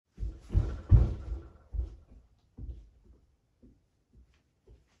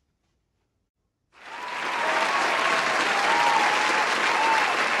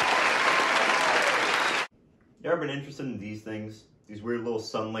been interested in these things? These weird little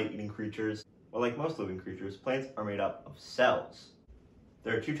sunlight-eating creatures? Well, like most living creatures, plants are made up of cells.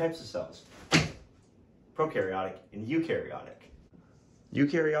 There are two types of cells, prokaryotic and eukaryotic.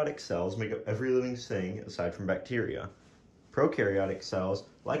 Eukaryotic cells make up every living thing aside from bacteria. Prokaryotic cells,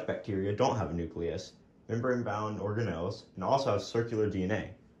 like bacteria, don't have a nucleus, membrane-bound organelles, and also have circular DNA.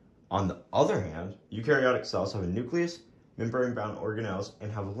 On the other hand, eukaryotic cells have a nucleus, membrane-bound organelles,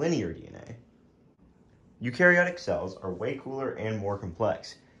 and have linear DNA. Eukaryotic cells are way cooler and more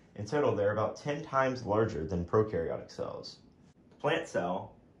complex. In total, they're about 10 times larger than prokaryotic cells. The plant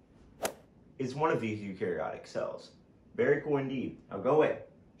cell is one of these eukaryotic cells. Very cool indeed. Now go away.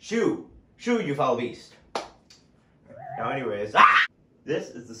 Shoo! Shoo, you foul beast! Now anyways, this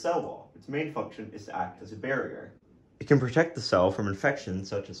is the cell wall. Its main function is to act as a barrier. It can protect the cell from infections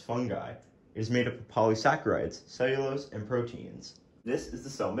such as fungi. It is made up of polysaccharides, cellulose, and proteins. This is the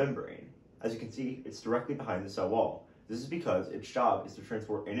cell membrane. As you can see, it's directly behind the cell wall. This is because its job is to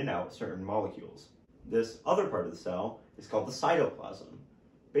transport in and out certain molecules. This other part of the cell is called the cytoplasm.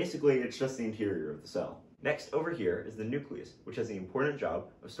 Basically, it's just the interior of the cell. Next, over here is the nucleus, which has the important job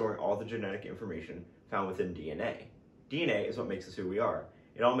of storing all the genetic information found within DNA. DNA is what makes us who we are.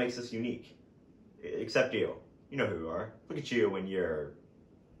 It all makes us unique. Except you. You know who you are. Look at you in your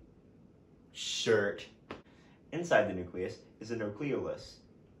shirt. Inside the nucleus is a nucleolus.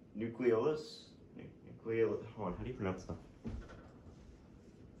 Nucleolus? Hold on, how do you pronounce that?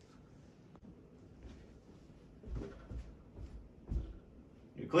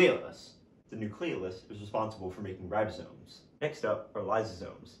 Nucleolus. The nucleolus is responsible for making ribosomes. Next up are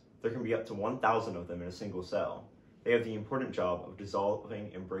lysosomes. There can be up to 1,000 of them in a single cell. They have the important job of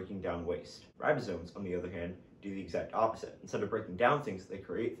dissolving and breaking down waste. Ribosomes, on the other hand, do the exact opposite. Instead of breaking down things, they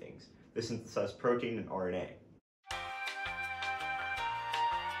create things. They synthesize protein and RNA.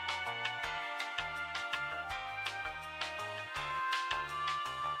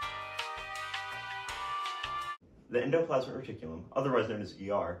 The endoplasmic reticulum, otherwise known as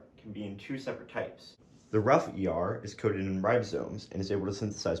ER, can be in two separate types. The rough ER is coated in ribosomes and is able to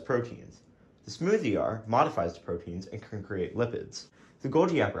synthesize proteins. The smooth ER modifies the proteins and can create lipids. The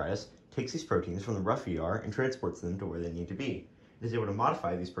Golgi apparatus takes these proteins from the rough ER and transports them to where they need to be. It is able to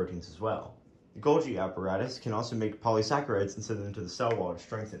modify these proteins as well. The Golgi apparatus can also make polysaccharides and send them to the cell wall to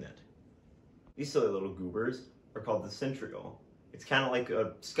strengthen it. These silly little goobers are called the centriole. It's kind of like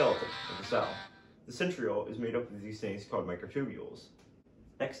a skeleton of a cell. The centriole is made up of these things called microtubules.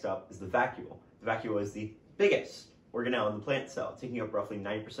 Next up is the vacuole. The vacuole is the biggest organelle in the plant cell, taking up roughly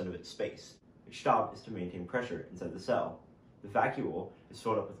 90% of its space. Its job is to maintain pressure inside the cell. The vacuole is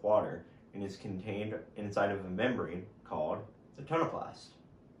filled up with water and is contained inside of a membrane called the tonoplast.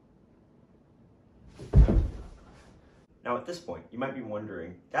 Now at this point, you might be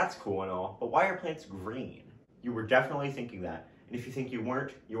wondering, that's cool and all, but why are plants green? You were definitely thinking that, and if you think you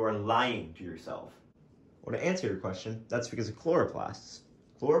weren't, you are lying to yourself. Well, to answer your question, that's because of chloroplasts.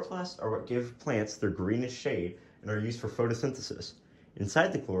 Chloroplasts are what give plants their greenish shade and are used for photosynthesis.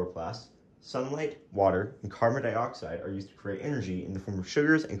 Inside the chloroplast, sunlight, water, and carbon dioxide are used to create energy in the form of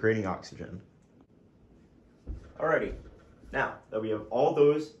sugars and creating oxygen. Alrighty, now that we have all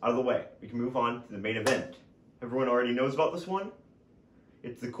those out of the way, we can move on to the main event. Everyone already knows about this one?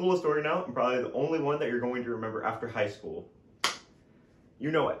 It's the coolest organelle and probably the only one that you're going to remember after high school. You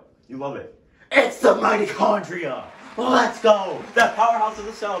know it. You love it. It's the mitochondria! Let's go! The powerhouse of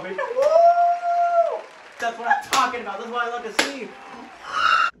the cell, baby! Woo! That's what I'm talking about. That's what I love to see.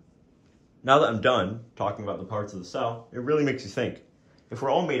 Now that I'm done talking about the parts of the cell, it really makes you think. If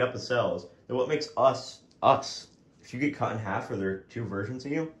we're all made up of cells, then what makes us, us? If you get cut in half, are there two versions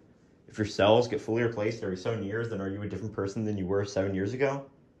of you? If your cells get fully replaced every 7 years, then are you a different person than you were 7 years ago?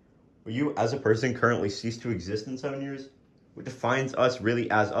 Will you, as a person, currently cease to exist in 7 years? What defines us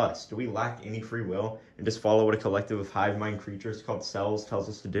really as us? Do we lack any free will and just follow what a collective of hive mind creatures called cells tells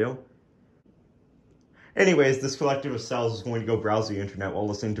us to do? Anyways, this collective of cells is going to go browse the internet while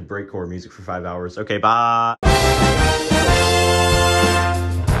listening to breakcore music for 5 hours. Okay, bye!